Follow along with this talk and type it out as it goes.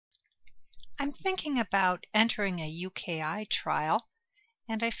I'm thinking about entering a UKI trial,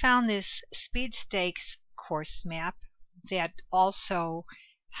 and I found this Speed Stakes course map that also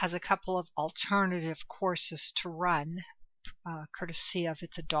has a couple of alternative courses to run, courtesy of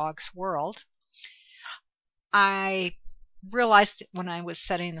It's a Dog's World. I realized when I was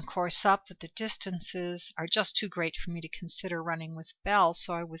setting the course up that the distances are just too great for me to consider running with Belle,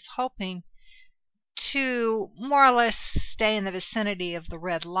 so I was hoping to more or less stay in the vicinity of the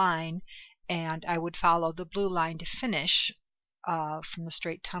red line, and I would follow the blue line to finish from the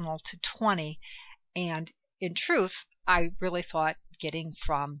straight tunnel to 20. And in truth, I really thought getting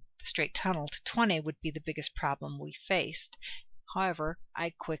from the straight tunnel to 20 would be the biggest problem we faced. However,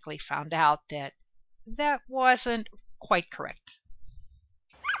 I quickly found out that that wasn't quite correct.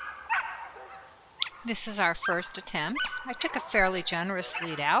 This is our first attempt. I took a fairly generous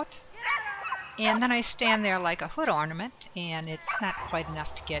lead out, and then I stand there like a hood ornament, and it's not quite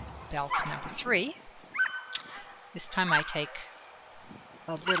enough to get Belle to number 3. This time I take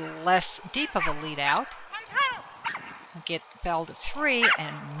a little less deep of a lead out. I get Belle to 3,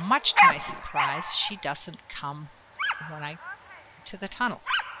 and much to my surprise, she doesn't come when I to the tunnel.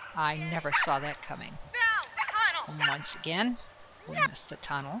 I never saw that coming. And once again, we missed the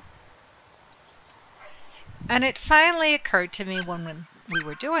tunnel. And it finally occurred to me when we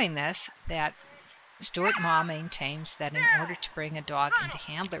were doing this that Stuart Ma maintains that in order to bring a dog into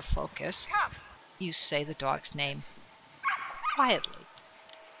handler focus, you say the dog's name quietly.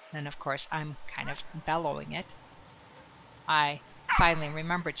 And of course, I'm kind of bellowing it. I finally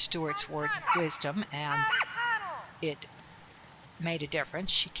remembered Stuart's words of wisdom, and it made a difference.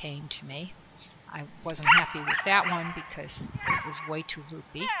 She came to me. I wasn't happy with that one because it was way too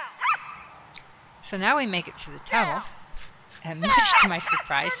loopy. So now we make it to the tunnel, and much to my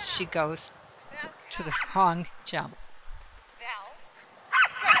surprise, she goes to the wrong jump.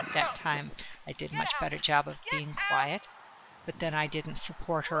 That time I did a much better job of being quiet, but then I didn't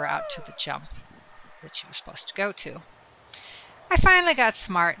support her out to the jump that she was supposed to go to. I finally got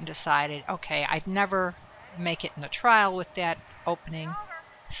smart and decided, okay, I'd never make it in a trial with that opening,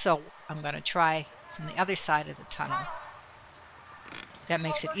 so I'm going to try from the other side of the tunnel. That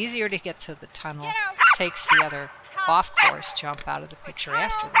makes it easier to get to the tunnel, takes the other off-course jump out of the picture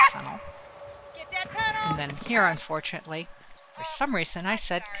after the tunnel. And then here, unfortunately, for some reason I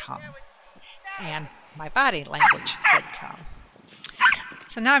said come, and my body language said come.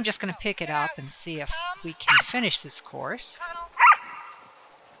 So now I'm just going to pick it up and see if we can finish this course.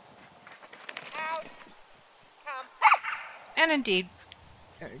 And indeed,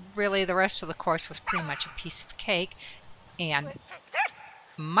 really the rest of the course was pretty much a piece of cake, and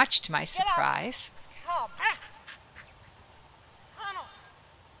much to my surprise,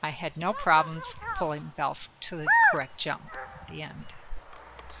 I had no problems pulling Belle to the correct jump at the end.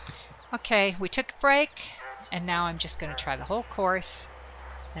 Okay, we took a break, and now I'm just going to try the whole course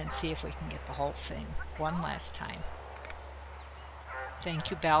and see if we can get the whole thing one last time.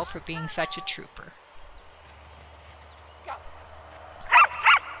 Thank you, Belle, for being such a trooper.